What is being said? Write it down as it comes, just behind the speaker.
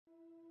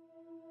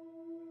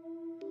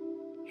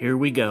Here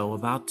we go,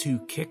 about to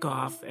kick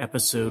off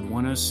episode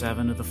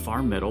 107 of the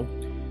Far Middle.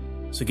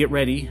 So get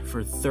ready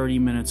for 30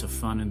 minutes of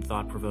fun and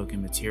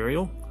thought-provoking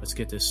material. Let's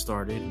get this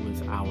started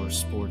with our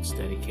sports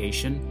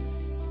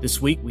dedication. This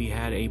week we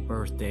had a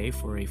birthday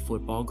for a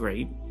football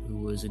great who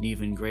was an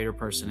even greater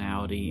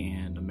personality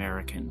and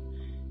American.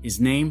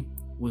 His name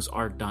was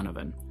Art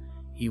Donovan.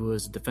 He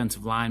was a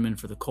defensive lineman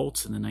for the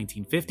Colts in the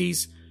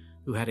 1950s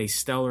who had a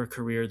stellar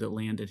career that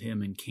landed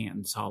him in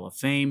Canton's Hall of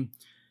Fame.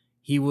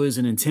 He was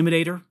an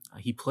intimidator.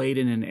 He played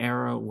in an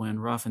era when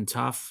rough and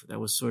tough, that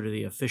was sort of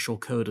the official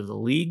code of the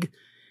league.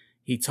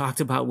 He talked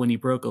about when he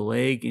broke a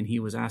leg and he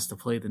was asked to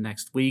play the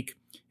next week,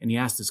 and he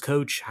asked his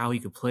coach how he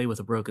could play with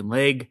a broken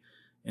leg,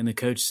 and the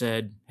coach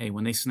said, hey,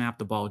 when they snap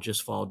the ball,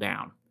 just fall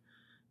down.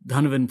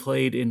 Donovan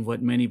played in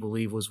what many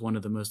believe was one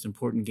of the most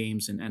important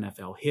games in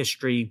NFL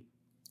history.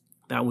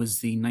 That was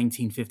the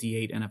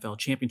 1958 NFL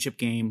championship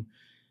game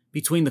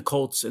between the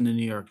Colts and the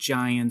New York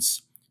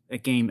Giants.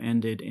 That game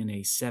ended in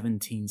a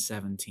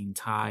 17-17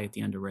 tie at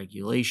the end of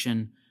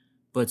regulation,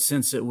 but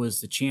since it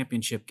was the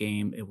championship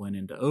game, it went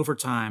into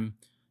overtime,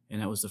 and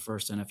that was the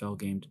first NFL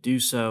game to do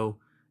so.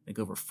 I think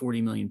over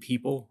 40 million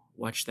people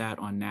watched that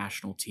on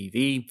national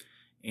TV,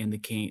 and the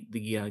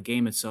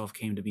game itself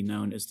came to be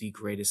known as the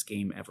greatest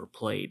game ever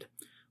played.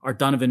 Art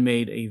Donovan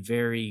made a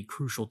very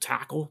crucial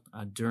tackle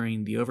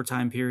during the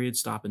overtime period,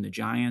 stopping the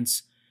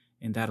Giants,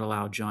 and that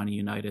allowed Johnny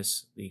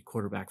Unitas, the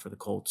quarterback for the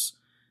Colts,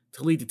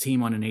 to lead the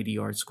team on an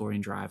 80-yard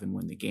scoring drive and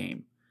win the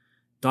game.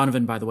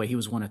 Donovan, by the way, he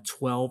was one of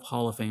 12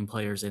 Hall of Fame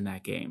players in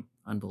that game.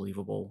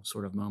 Unbelievable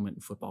sort of moment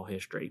in football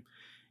history.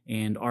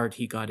 And Art,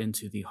 he got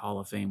into the Hall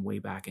of Fame way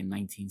back in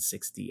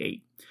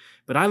 1968.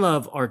 But I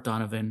love Art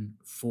Donovan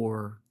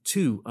for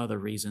two other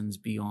reasons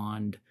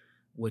beyond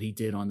what he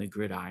did on the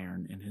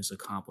gridiron and his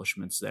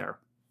accomplishments there.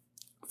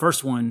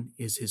 First one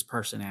is his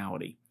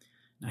personality.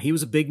 Now, he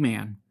was a big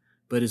man,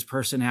 but his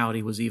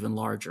personality was even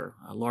larger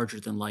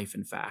than life,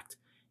 in fact.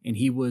 And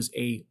he was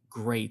a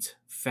great,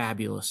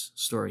 fabulous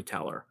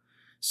storyteller.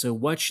 So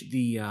watch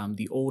the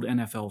old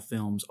NFL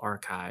Films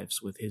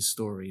archives with his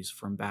stories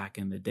from back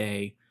in the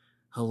day.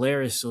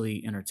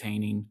 Hilariously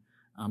entertaining.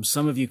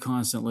 Some of you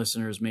constant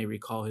listeners may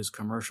recall his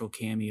commercial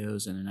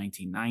cameos in the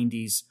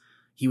 1990s.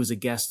 He was a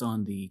guest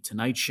on The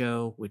Tonight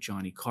Show with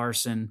Johnny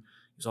Carson.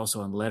 He was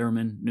also on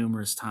Letterman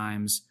numerous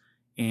times,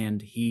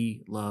 and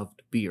he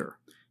loved beer.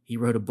 He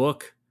wrote a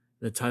book.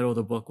 The title of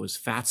the book was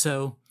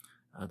Fatso.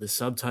 The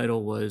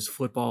subtitle was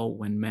Football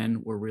When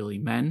Men Were Really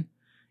Men.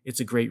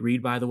 It's a great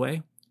read, by the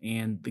way,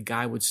 and the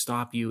guy would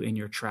stop you in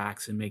your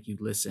tracks and make you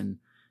listen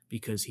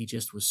because he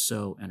just was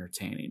so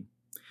entertaining.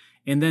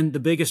 And then the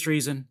biggest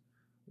reason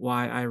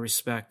why I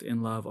respect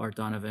and love Art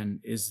Donovan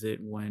is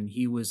that when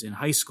he was in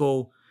high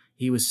school,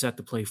 he was set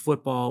to play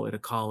football at a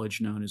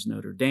college known as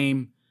Notre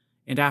Dame,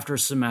 and after a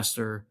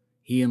semester,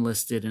 he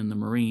enlisted in the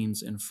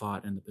Marines and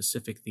fought in the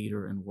Pacific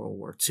Theater in World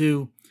War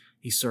II.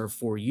 He served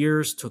 4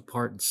 years, took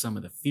part in some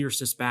of the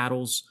fiercest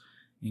battles,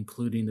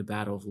 including the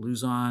Battle of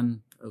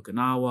Luzon,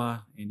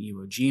 Okinawa, and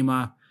Iwo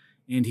Jima.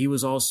 And he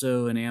was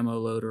also an ammo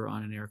loader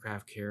on an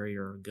aircraft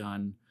carrier or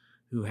gun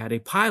who had a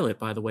pilot,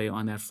 by the way,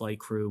 on that flight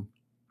crew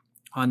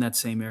on that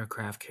same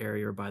aircraft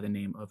carrier by the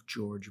name of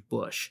George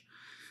Bush.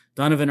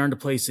 Donovan earned a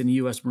place in the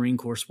U.S. Marine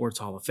Corps Sports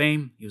Hall of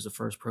Fame. He was the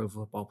first pro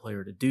football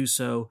player to do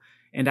so.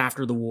 And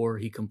after the war,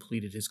 he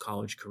completed his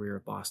college career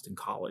at Boston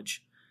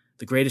College.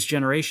 The greatest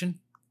generation?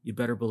 You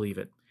better believe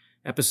it.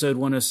 Episode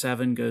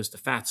 107 goes to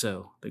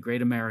Fatso, the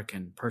great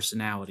American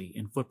personality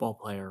and football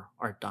player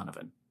Art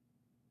Donovan.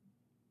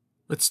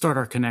 Let's start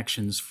our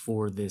connections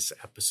for this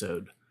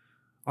episode.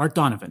 Art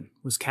Donovan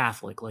was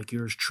Catholic like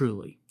yours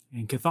truly,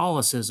 and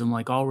Catholicism,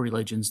 like all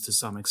religions to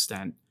some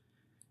extent,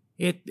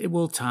 it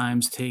will at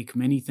times take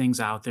many things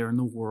out there in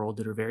the world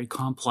that are very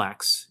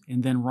complex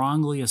and then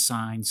wrongly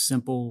assign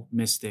simple,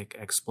 mystic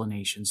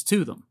explanations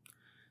to them.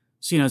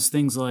 So, it's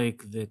things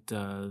like that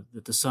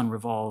the sun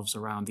revolves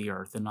around the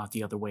earth and not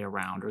the other way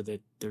around, or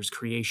that there's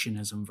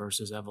creationism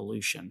versus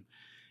evolution,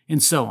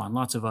 and so on,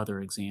 lots of other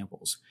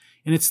examples.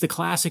 And it's the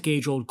classic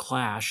age-old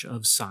clash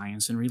of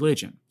science and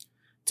religion.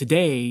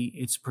 Today,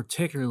 it's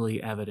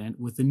particularly evident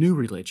with the new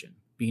religion,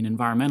 being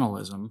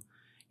environmentalism,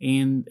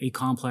 and a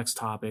complex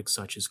topic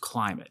such as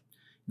climate.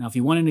 Now, if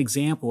you want an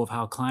example of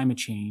how climate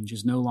change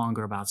is no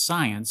longer about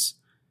science,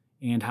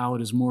 and how it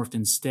has morphed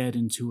instead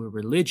into a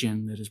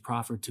religion that is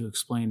proffered to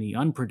explain the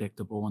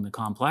unpredictable and the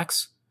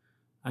complex,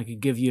 I could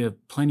give you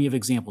plenty of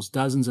examples,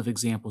 dozens of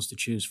examples to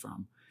choose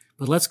from.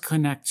 But let's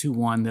connect to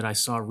one that I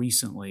saw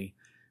recently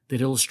that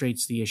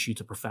illustrates the issue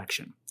to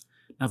perfection.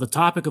 Now, the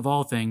topic of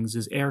all things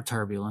is air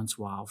turbulence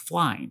while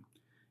flying.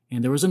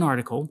 And there was an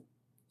article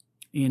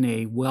in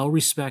a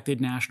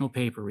well-respected national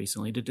paper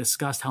recently that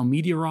discussed how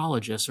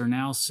meteorologists are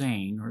now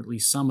saying, or at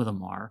least some of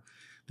them are,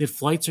 that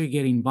flights are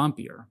getting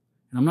bumpier.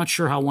 And I'm not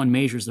sure how one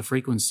measures the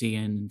frequency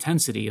and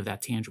intensity of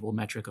that tangible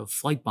metric of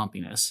flight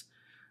bumpiness.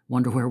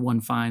 Wonder where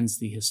one finds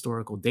the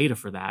historical data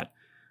for that.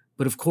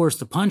 But of course,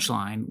 the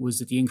punchline was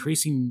that the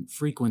increasing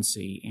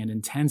frequency and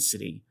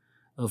intensity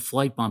of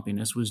flight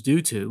bumpiness was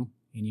due to,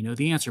 and you know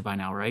the answer by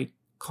now, right?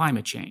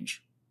 Climate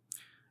change.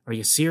 Are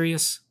you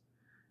serious?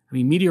 I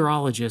mean,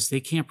 meteorologists,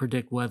 they can't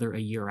predict weather a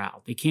year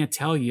out. They can't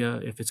tell you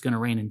if it's going to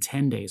rain in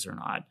 10 days or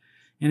not.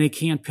 And they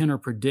can't pin or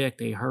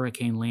predict a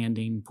hurricane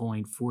landing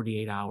point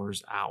 48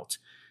 hours out.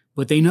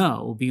 But they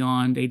know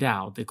beyond a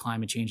doubt that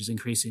climate change is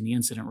increasing the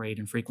incident rate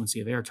and frequency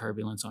of air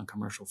turbulence on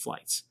commercial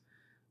flights.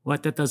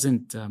 What? That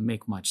doesn't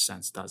make much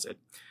sense, does it?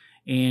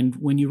 And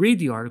when you read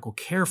the article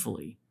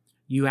carefully,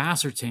 you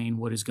ascertain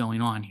what is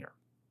going on here.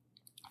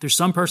 There's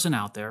some person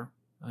out there,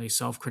 a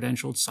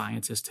self-credentialed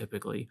scientist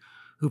typically,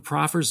 who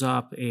proffers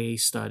up a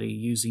study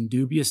using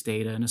dubious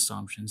data and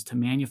assumptions to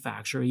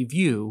manufacture a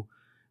view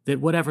that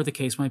whatever the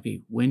case might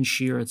be, wind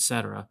shear,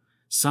 etc.,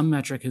 some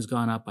metric has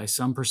gone up by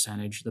some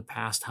percentage the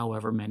past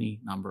however many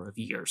number of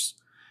years.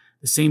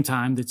 The same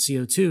time that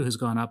CO2 has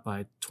gone up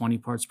by 20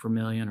 parts per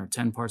million or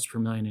 10 parts per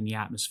million in the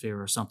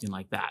atmosphere or something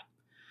like that.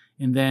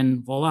 And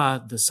then voila,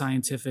 the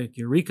scientific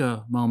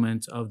eureka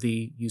moment of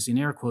the, using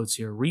air quotes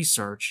here,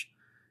 research,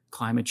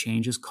 climate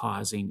change is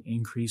causing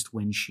increased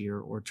wind shear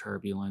or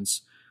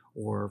turbulence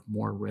or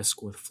more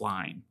risk with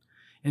flying.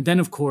 And then,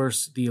 of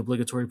course, the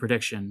obligatory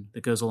prediction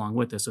that goes along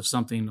with this of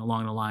something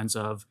along the lines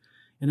of,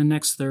 in the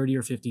next 30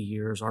 or 50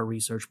 years, our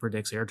research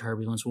predicts air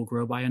turbulence will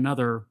grow by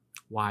another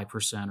Y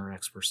percent or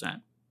X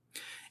percent.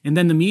 And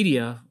then the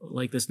media,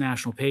 like this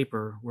national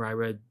paper where I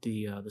read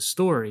the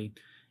story,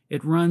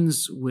 it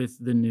runs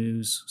with the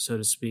news, so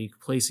to speak,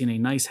 placing a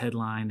nice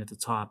headline at the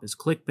top as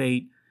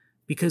clickbait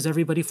because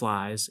everybody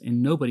flies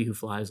and nobody who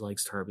flies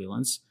likes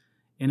turbulence.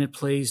 And it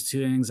plays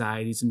to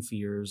anxieties and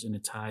fears, and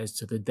it ties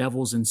to the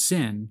devils and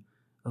sin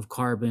of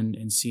carbon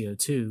and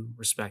CO2,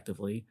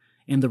 respectively,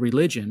 and the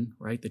religion,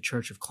 right, the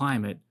Church of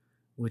Climate,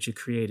 which it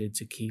created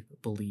to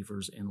keep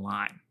believers in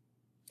line.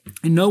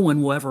 And no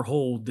one will ever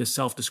hold this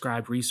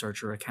self-described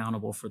researcher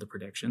accountable for the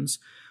predictions,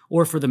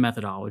 or for the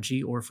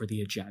methodology, or for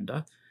the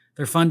agenda.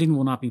 Their funding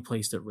will not be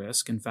placed at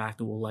risk. In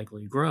fact, it will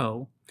likely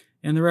grow.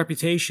 And their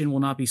reputation will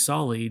not be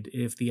sullied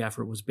if the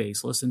effort was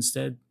baseless.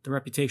 Instead, the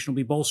reputation will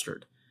be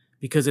bolstered,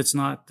 because it's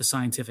not the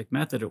scientific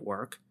method at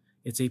work,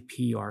 it's a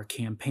PR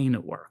campaign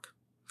at work.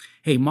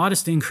 Hey,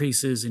 modest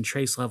increases in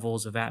trace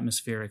levels of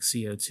atmospheric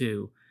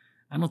CO2,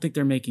 I don't think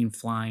they're making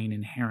flying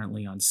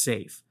inherently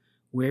unsafe.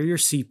 Wear your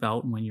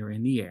seatbelt when you're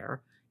in the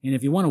air, and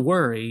if you want to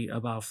worry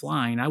about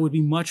flying, I would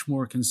be much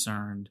more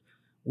concerned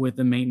with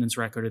the maintenance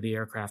record of the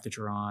aircraft that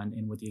you're on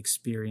and with the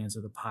experience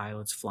of the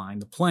pilots flying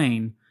the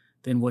plane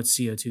than what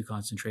CO2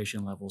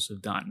 concentration levels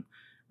have done.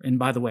 And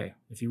by the way,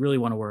 if you really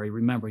want to worry,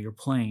 remember your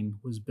plane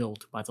was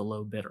built by the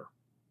low bidder.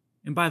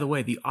 And by the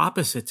way, the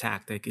opposite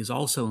tactic is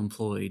also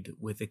employed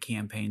with a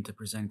campaign to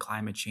present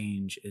climate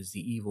change as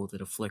the evil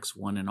that afflicts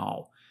one and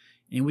all.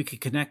 And we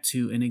could connect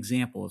to an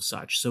example of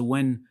such. So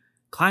when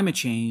climate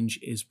change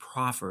is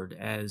proffered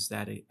as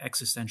that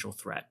existential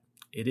threat,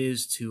 it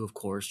is to, of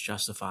course,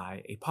 justify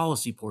a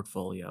policy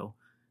portfolio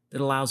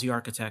that allows the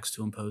architects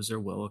to impose their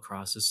will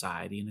across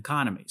society and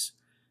economies.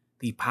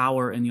 The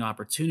power and the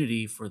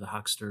opportunity for the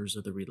hucksters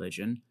of the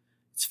religion,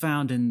 it's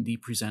found in the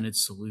presented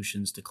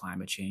solutions to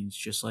climate change,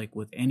 just like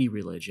with any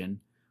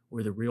religion,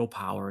 where the real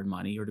power and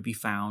money are to be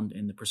found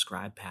in the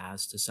prescribed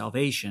paths to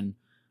salvation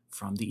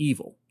from the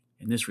evil.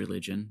 In this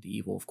religion, the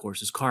evil, of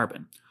course, is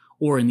carbon,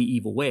 or in the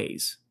evil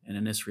ways, and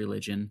in this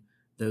religion,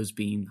 those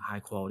being high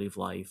quality of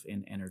life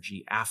and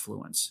energy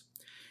affluence.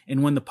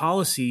 And when the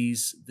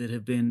policies that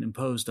have been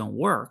imposed don't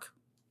work,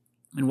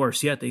 and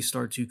worse yet, they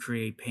start to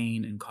create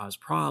pain and cause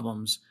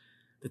problems,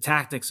 the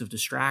tactics of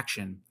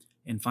distraction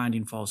and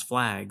finding false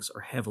flags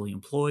are heavily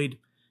employed,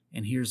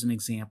 and here's an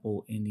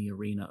example in the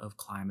arena of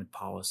climate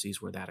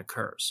policies where that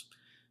occurs.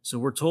 So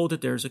we're told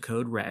that there's a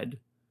code red,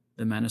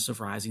 the menace of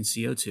rising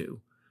CO2,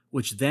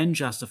 which then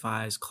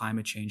justifies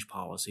climate change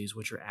policies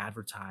which are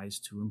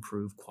advertised to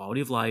improve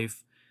quality of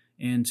life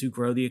and to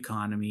grow the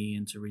economy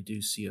and to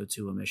reduce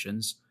CO2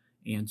 emissions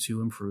and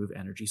to improve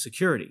energy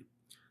security.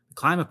 The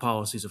climate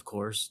policies, of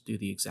course, do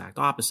the exact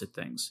opposite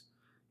things.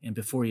 And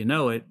before you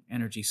know it,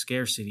 energy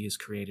scarcity is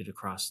created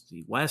across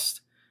the West,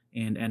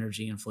 and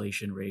energy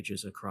inflation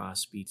rages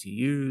across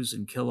BTUs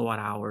and kilowatt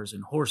hours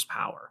and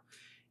horsepower.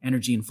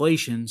 Energy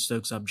inflation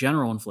stokes up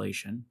general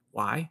inflation.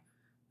 Why?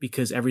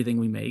 Because everything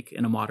we make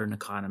in a modern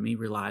economy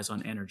relies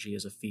on energy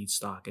as a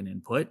feedstock and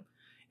input.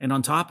 And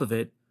on top of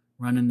it,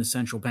 running the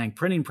central bank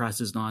printing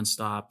presses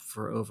nonstop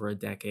for over a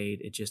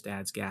decade, it just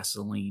adds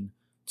gasoline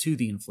to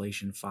the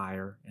inflation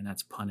fire, and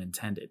that's pun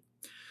intended.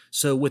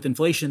 So with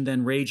inflation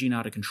then raging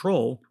out of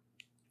control,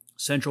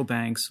 central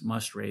banks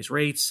must raise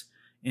rates,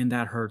 and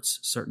that hurts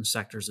certain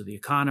sectors of the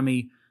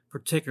economy,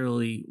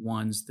 particularly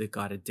ones that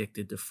got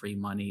addicted to free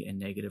money and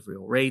negative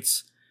real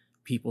rates.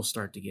 People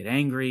start to get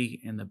angry,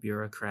 and the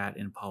bureaucrat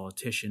and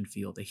politician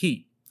feel the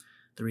heat.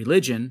 The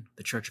religion,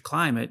 the Church of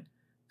Climate,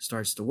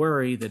 starts to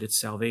worry that its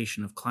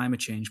salvation of climate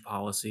change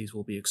policies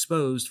will be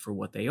exposed for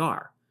what they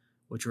are,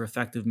 which are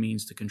effective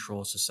means to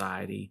control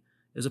society,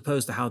 as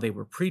opposed to how they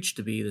were preached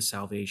to be the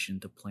salvation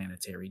to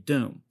planetary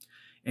doom.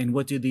 And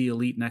what do the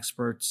elite and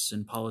experts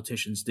and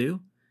politicians do?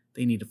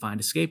 They need to find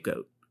a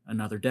scapegoat,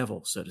 another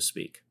devil, so to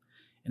speak.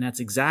 And that's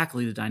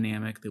exactly the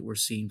dynamic that we're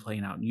seeing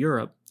playing out in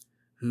Europe,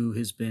 who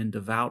has been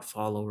devout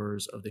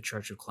followers of the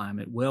Church of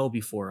Climate well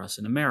before us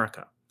in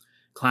America.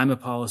 Climate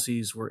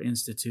policies were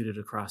instituted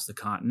across the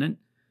continent.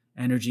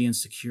 Energy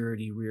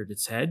insecurity reared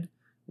its head,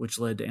 which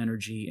led to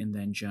energy and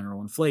then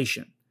general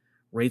inflation.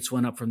 Rates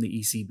went up from the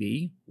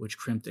ECB, which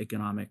crimped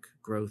economic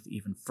growth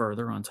even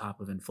further on top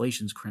of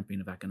inflation's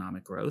crimping of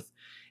economic growth.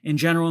 And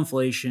general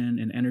inflation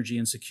and energy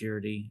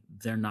insecurity,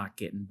 they're not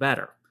getting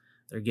better.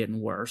 They're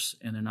getting worse,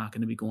 and they're not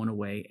going to be going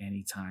away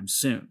anytime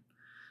soon.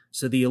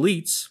 So the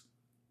elites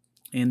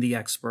and the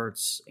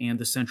experts and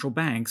the central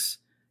banks,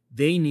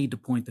 they need to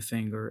point the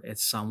finger at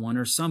someone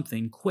or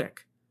something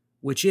quick,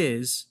 which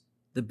is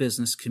the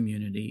business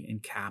community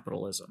and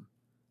capitalism.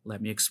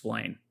 Let me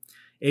explain.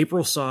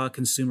 April saw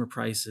consumer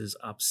prices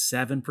up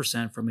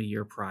 7% from a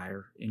year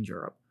prior in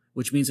Europe,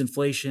 which means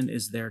inflation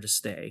is there to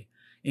stay,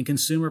 and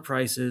consumer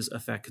prices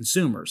affect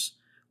consumers,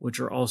 which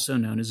are also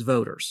known as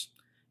voters.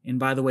 And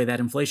by the way,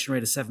 that inflation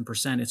rate of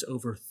 7% is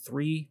over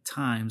 3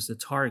 times the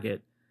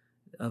target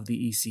of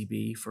the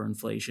ECB for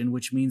inflation,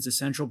 which means the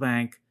central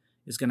bank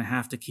is going to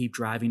have to keep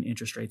driving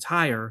interest rates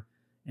higher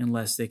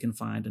unless they can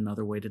find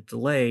another way to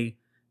delay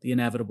the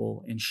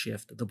inevitable and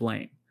shift the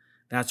blame.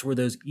 That's where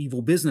those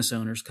evil business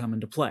owners come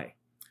into play.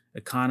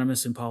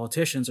 Economists and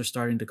politicians are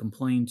starting to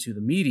complain to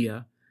the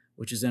media,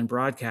 which is then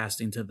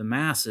broadcasting to the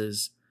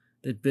masses,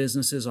 that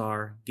businesses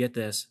are, get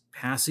this,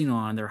 passing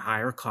on their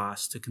higher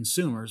costs to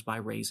consumers by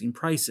raising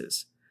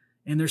prices.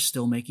 And they're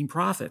still making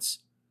profits.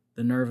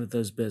 The nerve of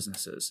those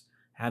businesses.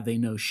 Have they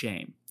no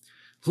shame?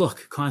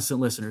 Look, constant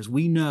listeners,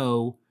 we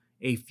know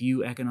a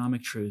few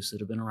economic truths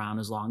that have been around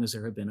as long as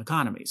there have been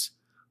economies.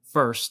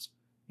 First,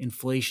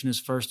 inflation is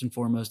first and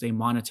foremost a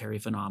monetary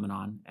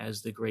phenomenon,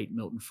 as the great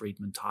Milton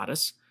Friedman taught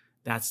us.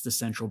 That's the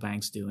central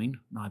banks doing,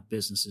 not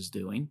businesses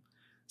doing.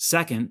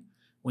 Second,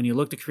 when you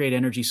look to create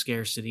energy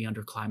scarcity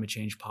under climate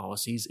change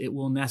policies, it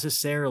will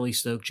necessarily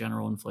stoke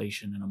general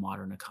inflation in a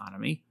modern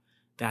economy.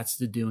 That's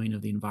the doing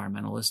of the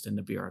environmentalist and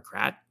the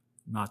bureaucrat,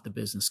 not the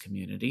business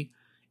community.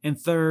 And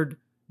third,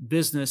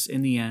 business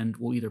in the end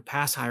will either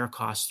pass higher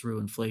costs through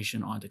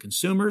inflation onto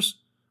consumers,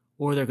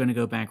 or they're going to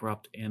go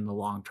bankrupt in the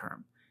long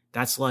term.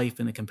 That's life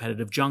in the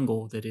competitive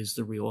jungle that is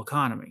the real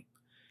economy.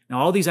 Now,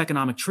 all these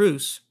economic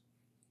truths,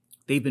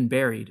 they've been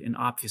buried and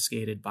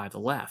obfuscated by the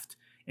left.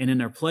 And in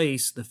their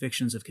place, the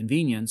fictions of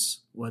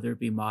convenience, whether it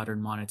be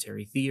modern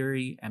monetary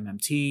theory,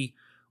 MMT,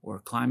 or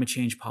climate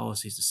change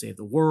policies to save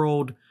the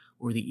world,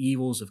 or the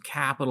evils of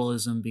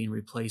capitalism being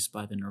replaced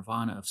by the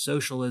nirvana of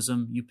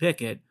socialism, you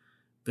pick it.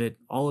 But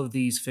all of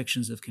these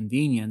fictions of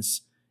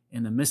convenience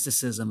and the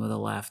mysticism of the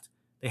left,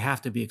 they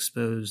have to be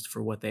exposed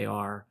for what they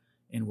are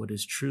and what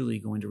is truly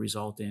going to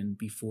result in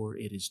before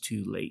it is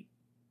too late.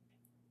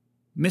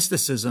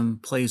 Mysticism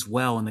plays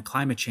well in the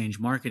climate change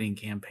marketing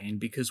campaign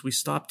because we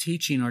stopped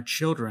teaching our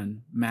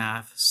children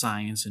math,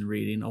 science, and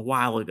reading a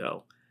while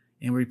ago,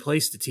 and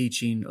replaced the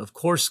teaching of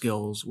core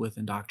skills with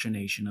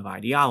indoctrination of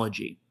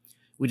ideology.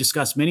 We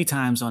discussed many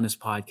times on this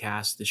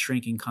podcast the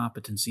shrinking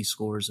competency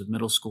scores of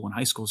middle school and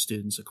high school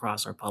students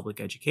across our public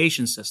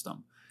education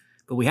system,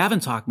 but we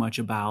haven't talked much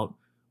about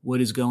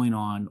what is going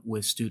on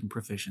with student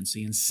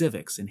proficiency in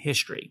civics and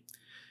history.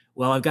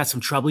 Well, I've got some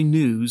troubling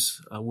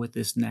news with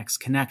this next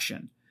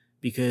connection,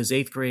 because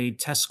 8th grade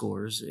test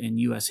scores in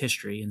U.S.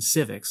 history and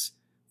civics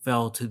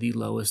fell to the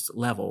lowest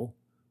level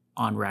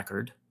on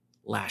record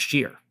last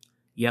year.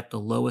 Yep, the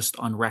lowest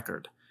on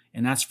record.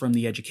 And that's from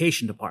the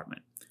education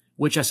department,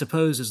 which I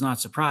suppose is not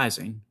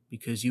surprising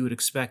because you would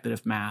expect that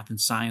if math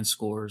and science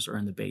scores are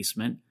in the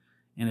basement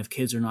and if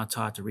kids are not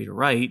taught to read or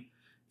write,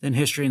 then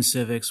history and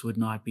civics would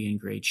not be in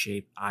great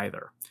shape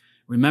either.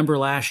 Remember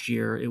last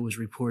year, it was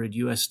reported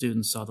U.S.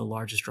 students saw the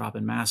largest drop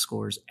in math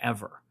scores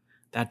ever.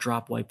 That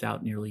drop wiped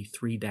out nearly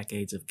 3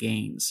 decades of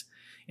gains.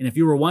 And if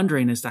you were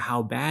wondering as to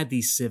how bad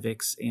these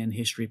civics and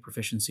history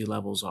proficiency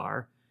levels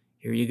are,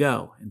 here you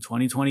go. In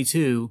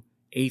 2022,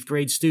 8th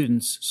grade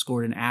students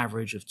scored an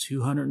average of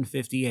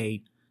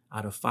 258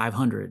 out of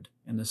 500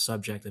 in the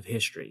subject of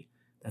history.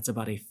 That's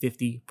about a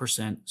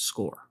 50%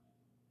 score.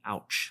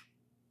 Ouch.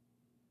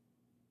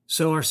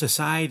 So our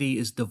society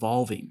is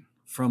devolving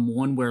from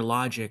one where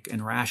logic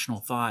and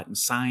rational thought and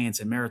science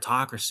and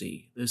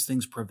meritocracy, those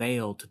things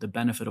prevail to the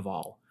benefit of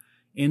all,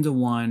 into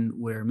one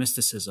where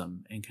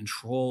mysticism and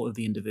control of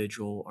the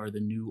individual are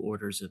the new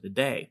orders of the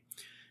day.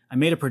 I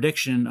made a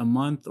prediction a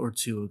month or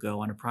two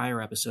ago on a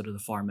prior episode of The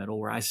Far Middle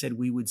where I said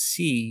we would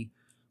see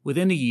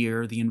within a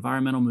year the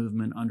environmental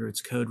movement under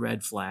its Code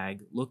Red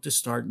flag look to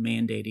start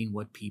mandating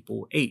what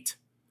people ate,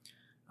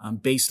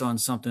 based on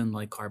something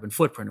like carbon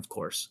footprint, of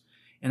course.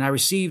 And I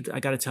received, I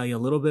got to tell you, a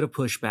little bit of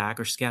pushback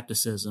or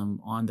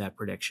skepticism on that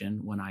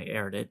prediction when I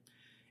aired it.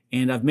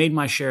 And I've made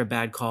my share of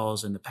bad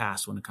calls in the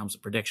past when it comes to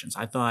predictions.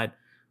 I thought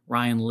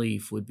Ryan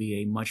Leaf would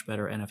be a much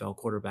better NFL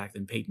quarterback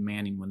than Peyton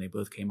Manning when they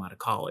both came out of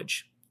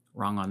college.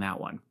 Wrong on that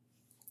one.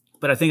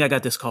 But I think I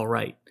got this call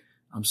right,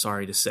 I'm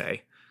sorry to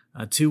say.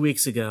 2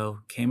 weeks ago,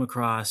 came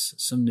across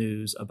some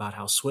news about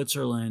how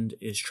Switzerland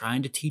is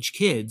trying to teach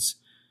kids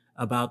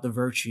about the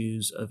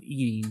virtues of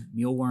eating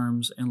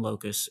mealworms and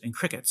locusts and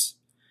crickets.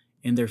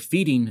 And they're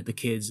feeding the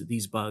kids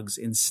these bugs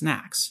in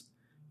snacks.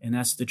 and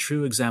that's the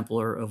true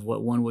exemplar of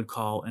what one would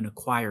call an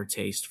acquired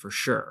taste for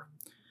sure.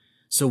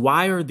 So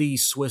why are the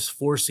Swiss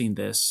forcing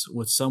this,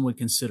 what some would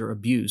consider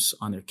abuse,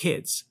 on their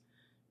kids?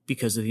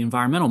 Because of the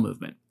environmental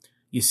movement.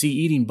 You see,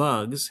 eating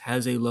bugs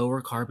has a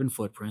lower carbon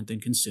footprint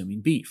than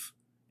consuming beef.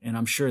 And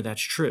I'm sure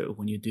that's true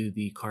when you do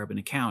the carbon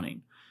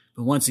accounting.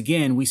 But once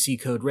again, we see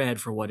Code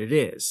Red for what it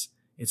is.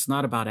 It's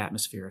not about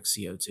atmospheric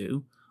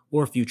CO2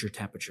 or future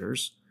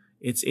temperatures.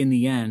 It's, in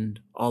the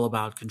end, all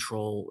about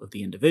control of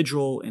the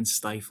individual and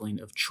stifling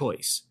of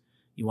choice.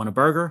 You want a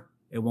burger?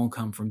 It won't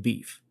come from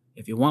beef.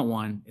 If you want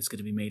one, it's going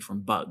to be made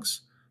from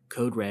bugs.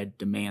 Code Red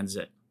demands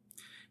it.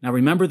 Now,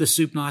 remember the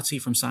soup Nazi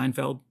from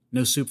Seinfeld?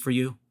 No soup for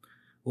you?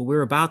 What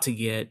we're about to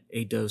get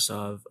a dose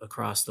of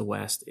across the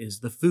West is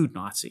the food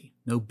Nazi.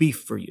 No beef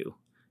for you.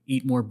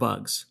 Eat more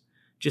bugs.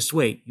 Just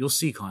wait. You'll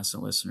see,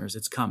 constant listeners.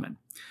 It's coming.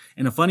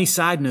 And a funny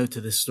side note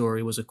to this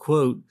story was a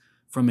quote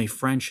from a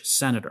French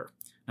senator.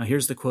 Now,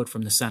 here's the quote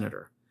from the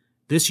senator.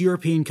 "This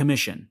European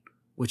Commission,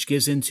 which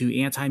gives into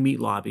anti-meat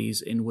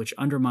lobbies and which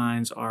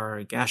undermines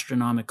our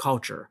gastronomic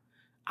culture,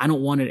 I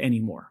don't want it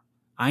anymore.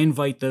 I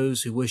invite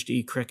those who wish to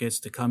eat crickets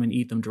to come and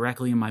eat them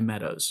directly in my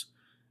meadows.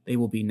 They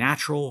will be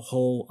natural,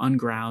 whole,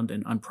 unground,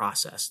 and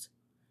unprocessed."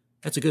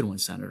 That's a good one,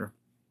 Senator.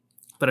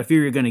 But I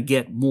fear you're going to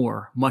get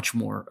more, much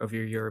more, of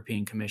your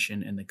European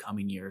Commission in the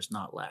coming years,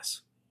 not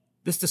less.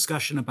 This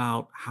discussion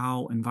about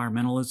how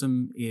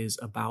environmentalism is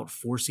about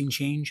forcing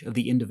change of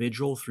the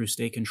individual through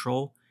state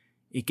control,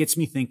 it gets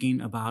me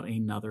thinking about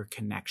another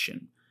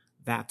connection,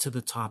 that to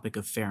the topic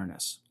of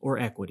fairness, or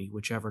equity,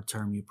 whichever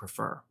term you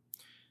prefer.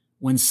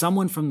 When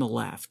someone from the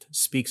left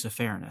speaks of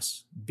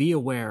fairness, be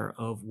aware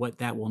of what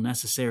that will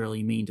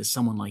necessarily mean to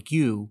someone like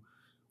you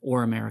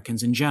or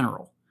Americans in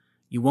general.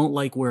 You won't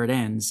like where it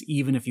ends,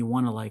 even if you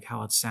want to like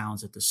how it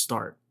sounds at the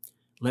start.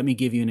 Let me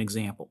give you an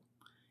example.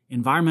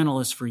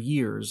 Environmentalists for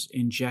years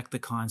inject the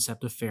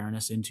concept of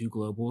fairness into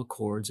global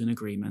accords and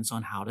agreements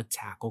on how to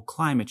tackle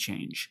climate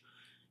change.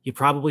 You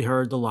probably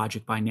heard the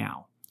logic by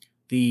now.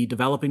 The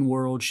developing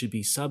world should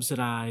be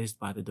subsidized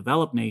by the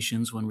developed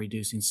nations when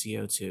reducing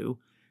CO2,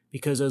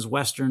 because as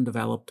Western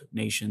developed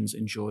nations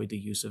enjoyed the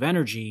use of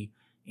energy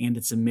and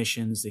its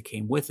emissions that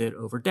came with it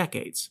over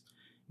decades.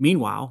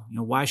 Meanwhile,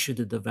 why should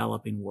the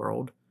developing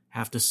world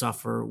have to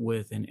suffer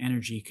with an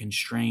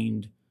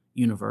energy-constrained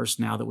universe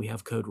now that we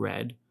have Code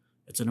Red?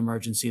 It's an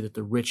emergency that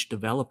the rich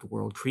developed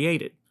world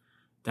created.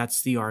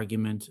 That's the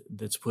argument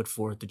that's put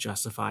forth to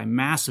justify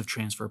massive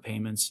transfer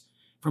payments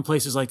from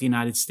places like the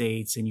United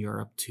States and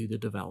Europe to the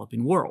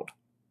developing world.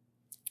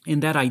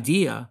 And that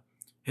idea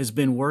has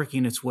been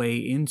working its way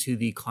into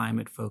the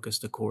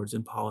climate-focused accords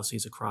and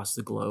policies across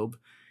the globe,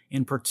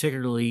 and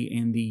particularly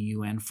in the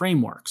UN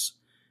frameworks.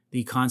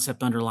 The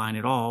concept underlying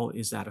it all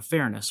is that of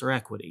fairness or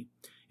equity.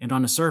 And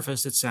on the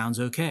surface, it sounds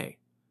okay.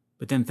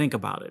 But then think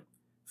about it.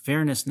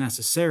 Fairness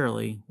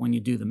necessarily, when you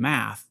do the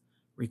math,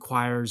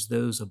 requires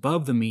those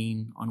above the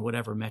mean on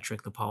whatever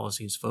metric the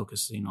policy is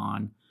focusing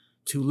on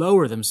to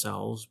lower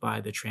themselves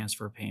by the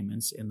transfer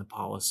payments in the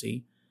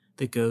policy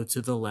that go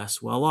to the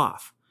less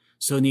well-off.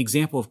 So in the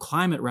example of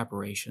climate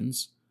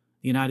reparations,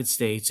 the United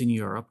States and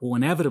Europe will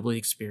inevitably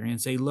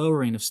experience a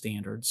lowering of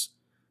standards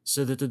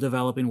so that the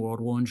developing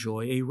world will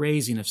enjoy a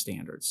raising of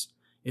standards.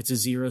 It's a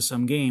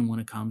zero-sum game when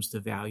it comes to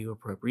value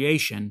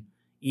appropriation,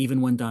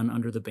 even when done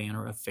under the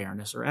banner of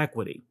fairness or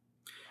equity.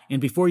 And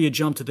before you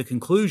jump to the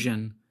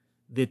conclusion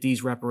that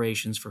these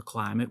reparations for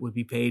climate would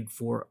be paid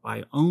for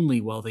by only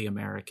wealthy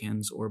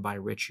Americans or by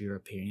rich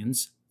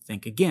Europeans,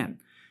 think again,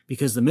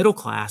 because the middle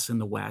class in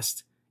the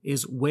West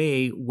is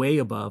way, way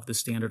above the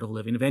standard of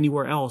living of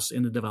anywhere else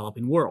in the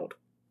developing world.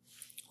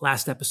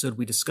 Last episode,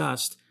 we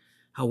discussed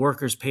how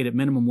workers paid at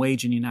minimum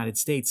wage in the United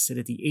States sit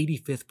at the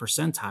 85th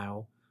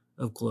percentile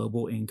of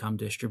global income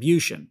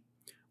distribution.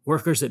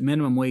 Workers at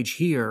minimum wage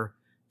here,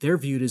 they're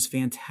viewed as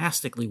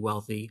fantastically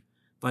wealthy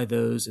by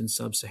those in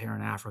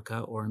sub-Saharan Africa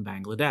or in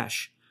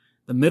Bangladesh.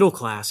 The middle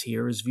class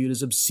here is viewed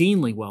as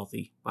obscenely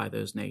wealthy by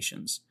those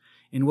nations.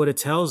 And what it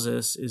tells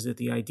us is that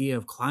the idea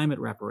of climate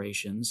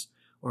reparations,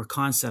 or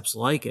concepts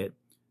like it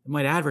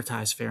might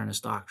advertise fairness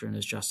doctrine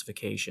as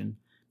justification,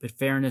 but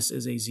fairness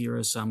is a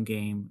zero-sum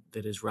game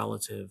that is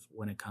relative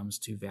when it comes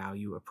to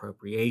value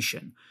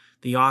appropriation.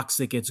 The ox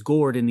that gets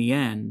gored in the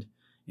end,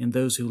 and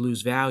those who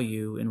lose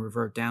value and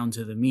revert down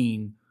to the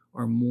mean,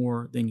 are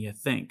more than you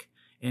think,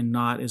 and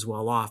not as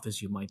well off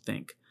as you might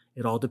think.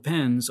 It all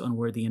depends on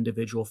where the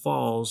individual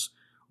falls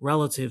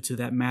relative to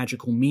that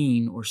magical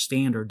mean or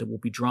standard that will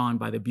be drawn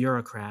by the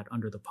bureaucrat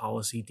under the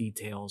policy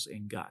details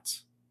and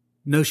guts.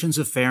 Notions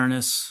of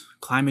fairness,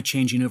 climate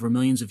changing over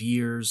millions of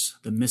years,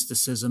 the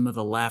mysticism of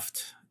the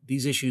left,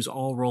 these issues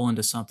all roll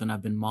into something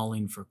I've been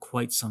mulling for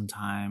quite some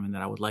time and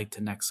that I would like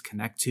to next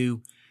connect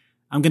to.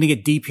 I'm going to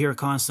get deep here,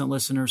 constant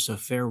listeners, so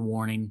fair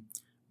warning.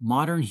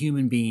 Modern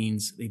human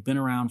beings, they've been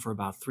around for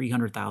about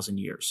 300,000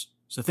 years.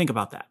 So think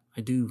about that.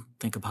 I do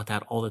think about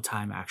that all the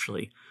time,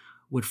 actually.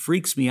 What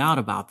freaks me out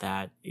about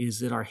that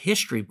is that our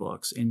history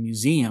books and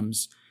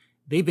museums,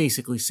 they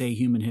basically say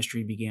human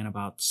history began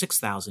about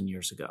 6,000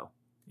 years ago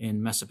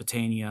in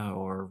Mesopotamia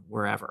or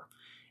wherever.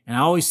 And I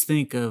always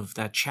think of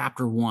that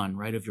chapter 1,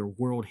 right, of your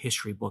world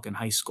history book in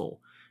high school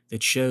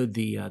that showed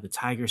the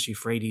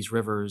Tigris-Euphrates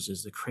rivers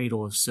as the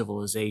cradle of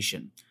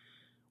civilization.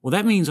 Well,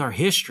 that means our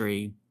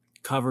history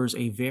covers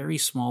a very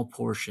small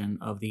portion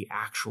of the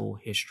actual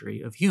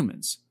history of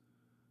humans,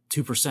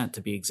 2%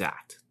 to be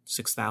exact,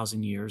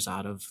 6,000 years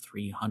out of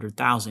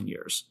 300,000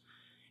 years.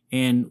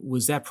 And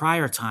was that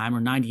prior time,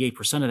 or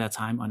 98% of that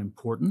time,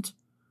 unimportant?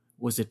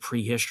 Was it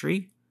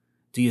prehistory?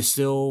 Do you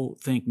still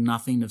think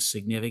nothing of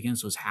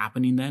significance was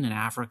happening then in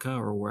Africa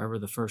or wherever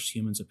the first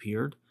humans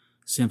appeared,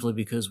 simply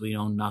because we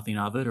know nothing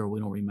of it or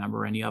we don't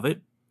remember any of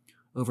it?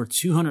 Over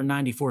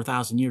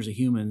 294,000 years of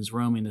humans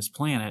roaming this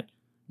planet,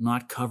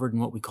 not covered in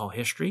what we call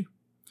history.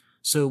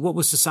 So what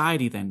was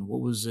society then? What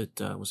was it?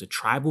 Was it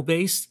tribal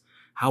based?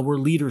 How were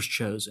leaders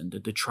chosen?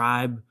 Did the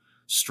tribe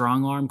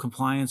strong-arm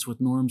compliance with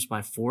norms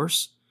by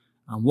force?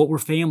 What were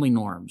family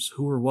norms?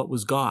 Who or what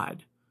was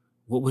God?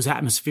 What was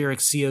atmospheric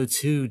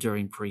CO2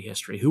 during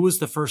prehistory? Who was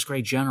the first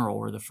great general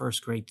or the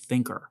first great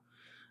thinker?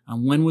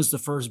 When was the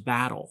first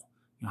battle?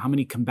 How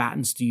many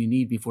combatants do you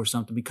need before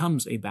something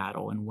becomes a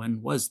battle? And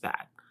when was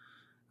that?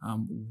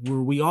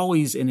 Were we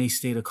always in a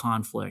state of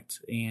conflict?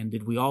 And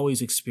did we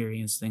always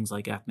experience things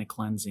like ethnic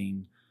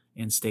cleansing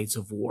and states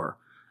of war?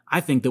 I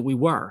think that we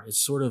were. It's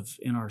sort of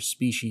in our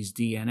species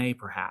DNA,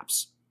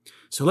 perhaps.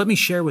 So let me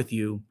share with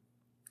you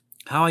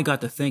how I got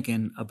to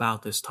thinking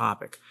about this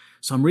topic.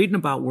 So I'm reading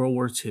about World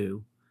War II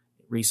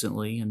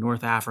recently in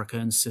North Africa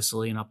and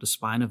Sicily and up the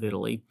spine of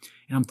Italy.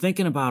 And I'm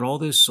thinking about all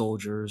those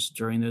soldiers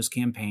during those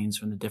campaigns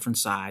from the different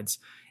sides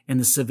and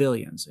the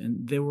civilians.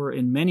 And there were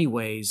in many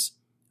ways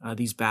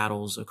these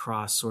battles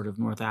across sort of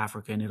North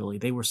Africa and Italy.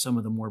 They were some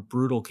of the more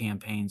brutal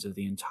campaigns of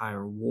the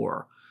entire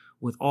war,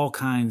 with all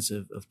kinds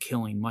of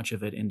killing, much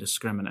of it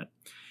indiscriminate.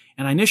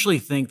 And I initially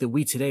think that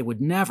we today would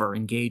never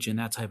engage in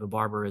that type of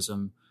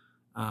barbarism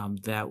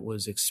that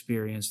was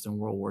experienced in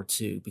World War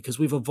II, because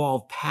we've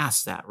evolved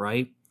past that,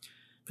 right?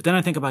 But then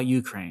I think about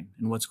Ukraine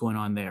and what's going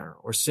on there,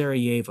 or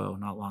Sarajevo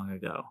not long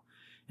ago.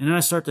 And then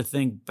I start to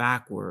think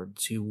backward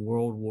to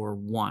World War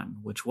I,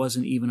 which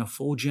wasn't even a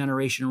full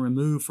generation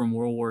removed from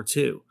World War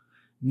II.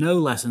 No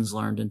lessons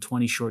learned in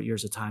 20 short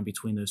years of time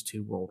between those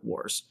two world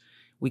wars.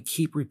 We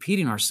keep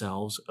repeating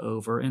ourselves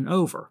over and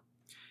over.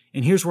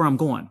 And here's where I'm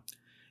going.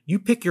 You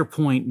pick your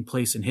point and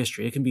place in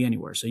history. It can be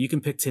anywhere. So you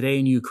can pick today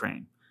in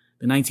Ukraine,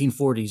 the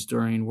 1940s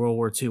during World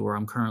War II, where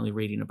I'm currently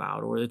reading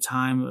about, or the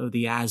time of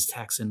the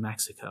Aztecs in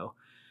Mexico.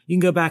 You can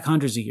go back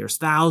hundreds of years,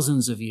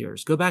 thousands of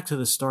years. Go back to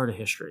the start of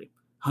history,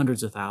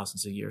 hundreds of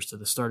thousands of years, to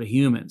the start of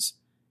humans.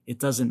 It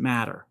doesn't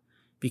matter,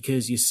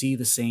 because you see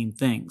the same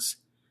things.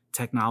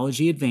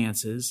 Technology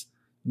advances,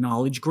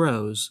 knowledge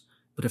grows,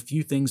 but a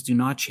few things do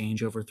not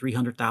change over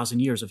 300,000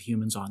 years of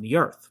humans on the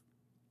earth.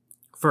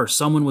 First,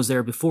 someone was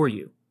there before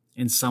you,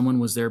 and someone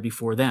was there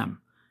before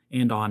them,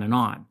 and on and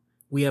on.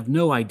 We have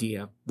no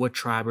idea what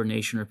tribe or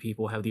nation or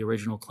people have the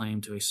original claim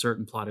to a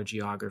certain plot of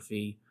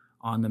geography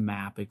on the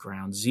map at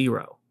ground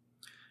zero.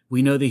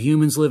 We know that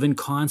humans live in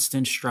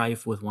constant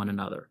strife with one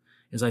another.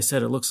 As I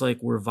said, it looks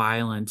like we're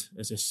violent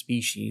as a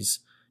species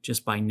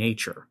just by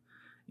nature.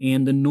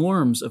 And the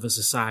norms of a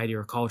society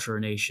or culture or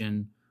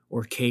nation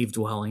or cave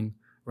dwelling,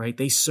 right,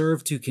 they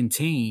serve to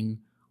contain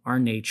our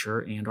nature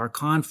and our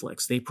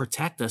conflicts. They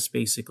protect us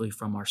basically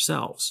from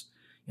ourselves.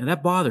 And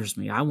that bothers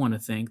me. I want to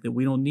think that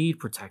we don't need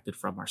protected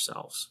from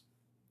ourselves.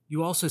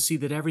 You also see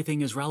that everything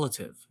is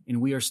relative,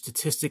 and we are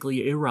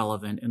statistically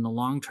irrelevant in the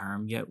long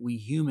term, yet we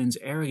humans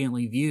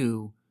arrogantly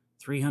view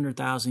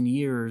 300,000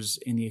 years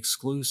in the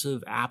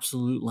exclusive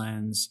absolute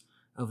lens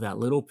of that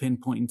little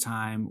pinpoint in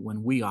time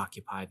when we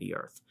occupy the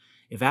earth.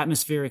 If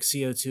atmospheric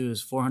CO2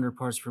 is 400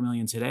 parts per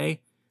million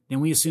today,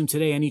 then we assume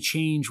today any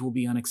change will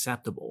be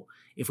unacceptable.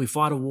 If we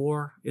fought a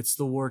war, it's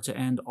the war to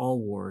end all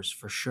wars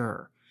for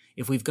sure.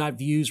 If we've got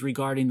views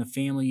regarding the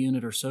family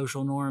unit or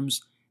social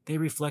norms, they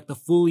reflect the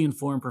fully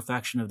informed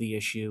perfection of the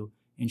issue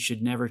and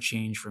should never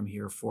change from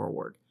here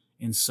forward,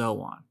 and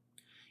so on.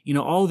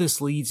 All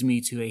this leads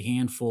me to a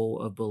handful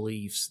of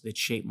beliefs that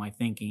shape my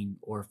thinking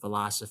or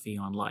philosophy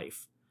on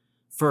life.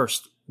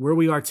 First, where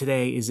we are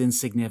today is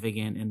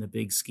insignificant in the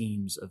big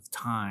schemes of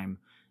time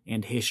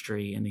and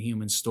history and the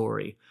human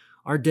story.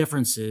 Our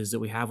differences that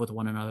we have with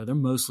one another, they're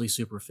mostly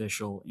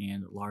superficial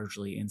and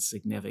largely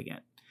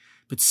insignificant.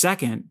 But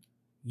second,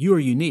 you are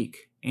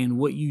unique, and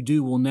what you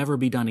do will never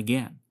be done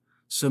again.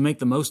 So make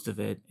the most of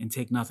it and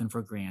take nothing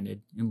for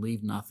granted and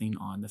leave nothing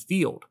on the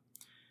field.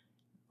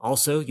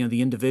 Also,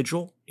 the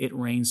individual, it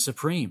reigns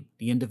supreme.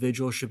 The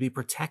individual should be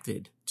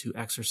protected to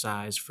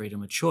exercise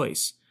freedom of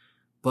choice.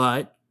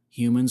 But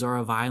humans are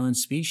a violent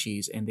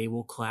species, and they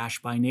will clash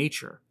by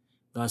nature.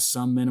 Thus,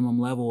 some minimum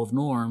level of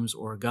norms,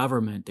 or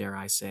government, dare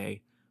I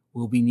say,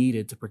 will be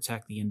needed to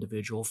protect the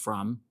individual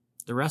from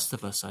the rest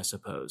of us, I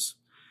suppose.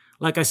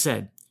 Like I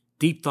said,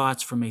 deep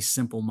thoughts from a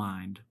simple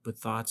mind, but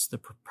thoughts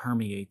that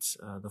permeates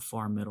the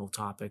far middle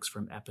topics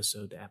from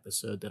episode to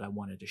episode that I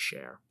wanted to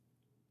share.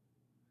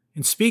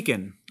 And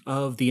speaking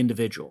of the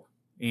individual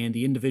and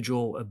the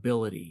individual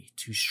ability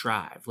to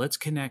strive, let's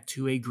connect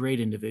to a great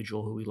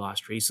individual who we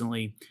lost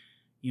recently,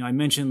 I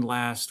mentioned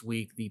last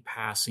week the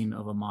passing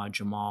of Ahmad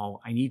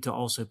Jamal. I need to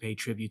also pay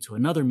tribute to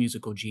another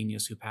musical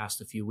genius who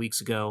passed a few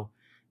weeks ago.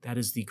 That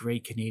is the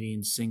great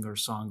Canadian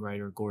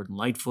singer-songwriter Gordon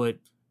Lightfoot,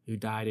 who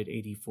died at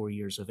 84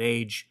 years of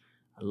age.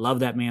 I love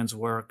that man's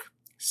work.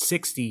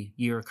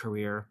 60-year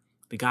career.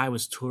 The guy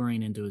was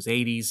touring into his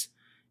 80s,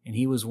 and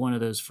he was one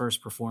of those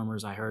first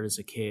performers I heard as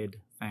a kid,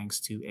 thanks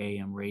to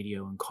AM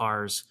radio and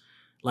cars.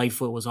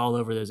 Lightfoot was all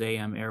over those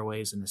AM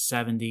airways in the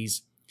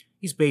 70s.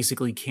 He's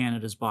basically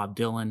Canada's Bob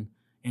Dylan,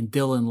 and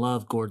Dylan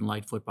loved Gordon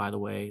Lightfoot, by the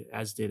way,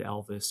 as did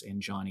Elvis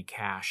and Johnny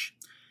Cash.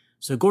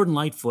 So Gordon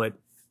Lightfoot,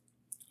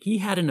 he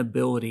had an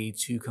ability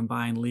to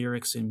combine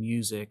lyrics and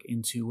music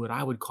into what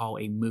I would call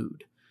a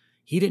mood.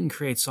 He didn't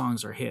create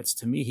songs or hits.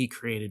 To me, he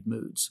created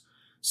moods.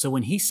 So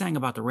when he sang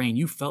about the rain,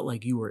 you felt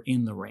like you were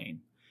in the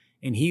rain.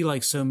 And he,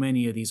 like so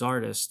many of these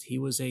artists, he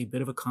was a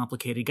bit of a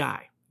complicated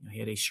guy. He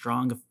had a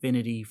strong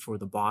affinity for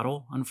the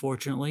bottle,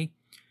 unfortunately,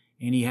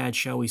 and he had,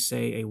 shall we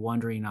say, a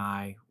wandering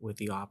eye with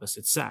the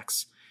opposite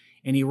sex.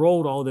 And he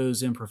rolled all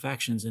those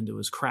imperfections into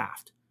his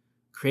craft.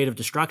 Creative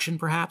destruction,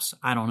 perhaps?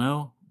 I don't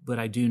know, but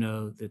I do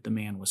know that the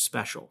man was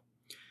special.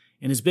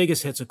 And his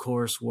biggest hits, of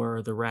course,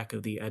 were The Wreck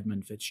of the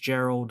Edmund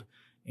Fitzgerald,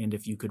 and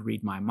If You Could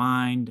Read My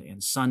Mind,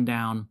 and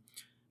Sundown.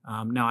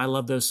 Now, I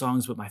love those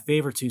songs, but my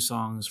favorite two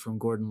songs from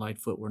Gordon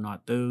Lightfoot were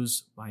not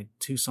those. My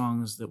two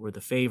songs that were the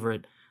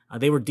favorite,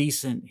 they were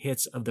decent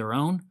hits of their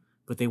own,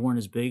 but they weren't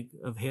as big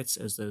of hits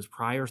as those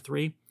prior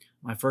three.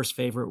 My first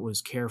favorite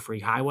was Carefree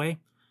Highway.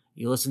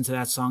 You listen to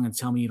that song and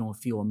tell me you don't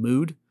feel a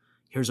mood.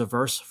 Here's a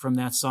verse from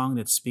that song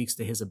that speaks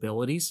to his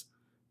abilities.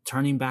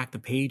 Turning back the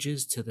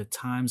pages to the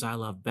times I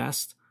love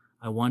best,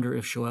 I wonder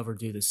if she'll ever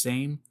do the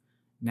same.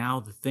 Now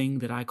the thing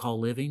that I call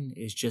living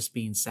is just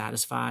being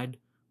satisfied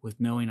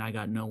with knowing I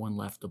got no one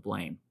left to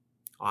blame.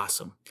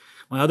 Awesome.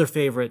 My other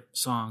favorite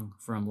song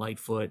from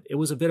Lightfoot, it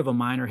was a bit of a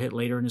minor hit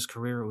later in his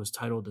career. It was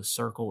titled The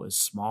Circle is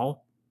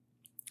Small.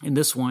 And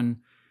this one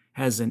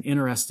has an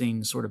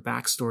interesting sort of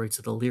backstory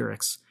to the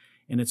lyrics,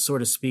 and it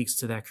sort of speaks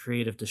to that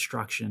creative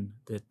destruction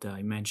that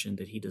I mentioned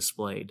that he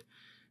displayed.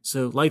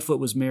 So Lightfoot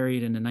was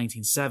married in the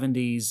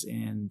 1970s,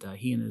 and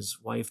he and his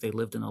wife, they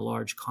lived in a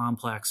large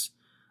complex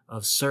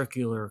of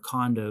circular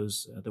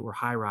condos that were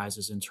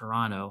high-rises in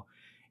Toronto.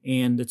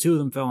 And the two of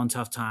them fell in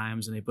tough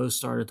times, and they both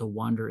started to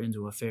wander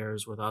into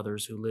affairs with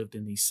others who lived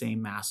in these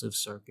same massive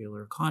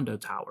circular condo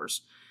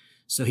towers.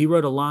 So he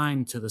wrote a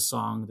line to the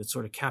song that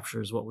sort of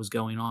captures what was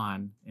going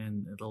on,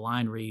 and the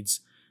line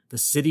reads, "The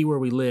city where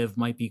we live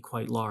might be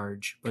quite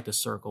large, but the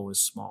circle is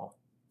small."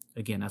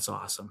 Again, that's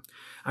awesome.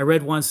 I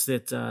read once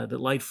that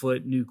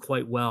Lightfoot knew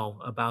quite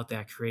well about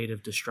that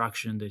creative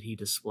destruction that he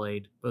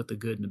displayed, both the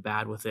good and the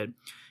bad with it.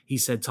 He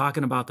said,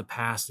 talking about the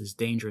past is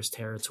dangerous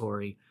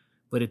territory,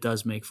 but it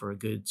does make for a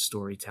good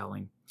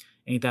storytelling.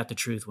 Ain't that the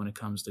truth when it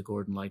comes to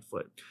Gordon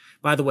Lightfoot?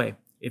 By the way,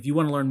 if you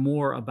want to learn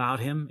more about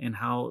him and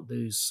how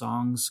those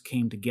songs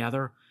came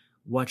together,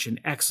 watch an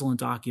excellent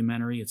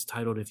documentary. It's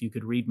titled If You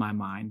Could Read My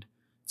Mind.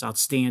 It's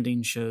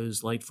outstanding,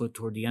 shows Lightfoot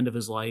toward the end of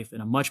his life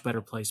in a much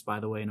better place, by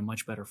the way, in a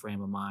much better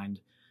frame of mind.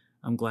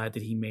 I'm glad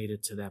that he made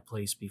it to that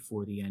place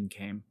before the end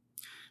came.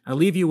 I'll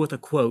leave you with a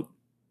quote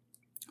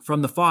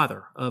from the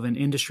father of an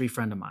industry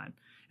friend of mine.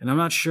 And I'm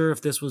not sure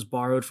if this was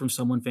borrowed from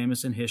someone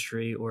famous in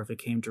history or if it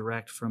came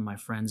direct from my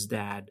friend's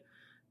dad,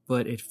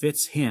 but it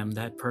fits him,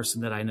 that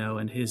person that I know,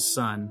 and his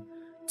son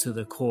to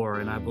the core,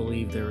 and I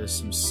believe there is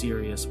some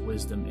serious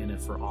wisdom in it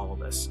for all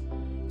of us.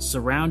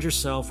 Surround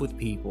yourself with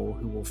people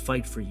who will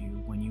fight for you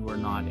when you are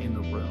not in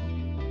the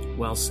room.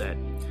 Well said.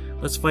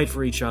 Let's fight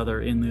for each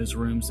other in those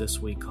rooms this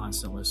week,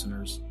 constant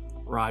listeners.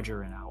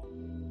 Roger and out.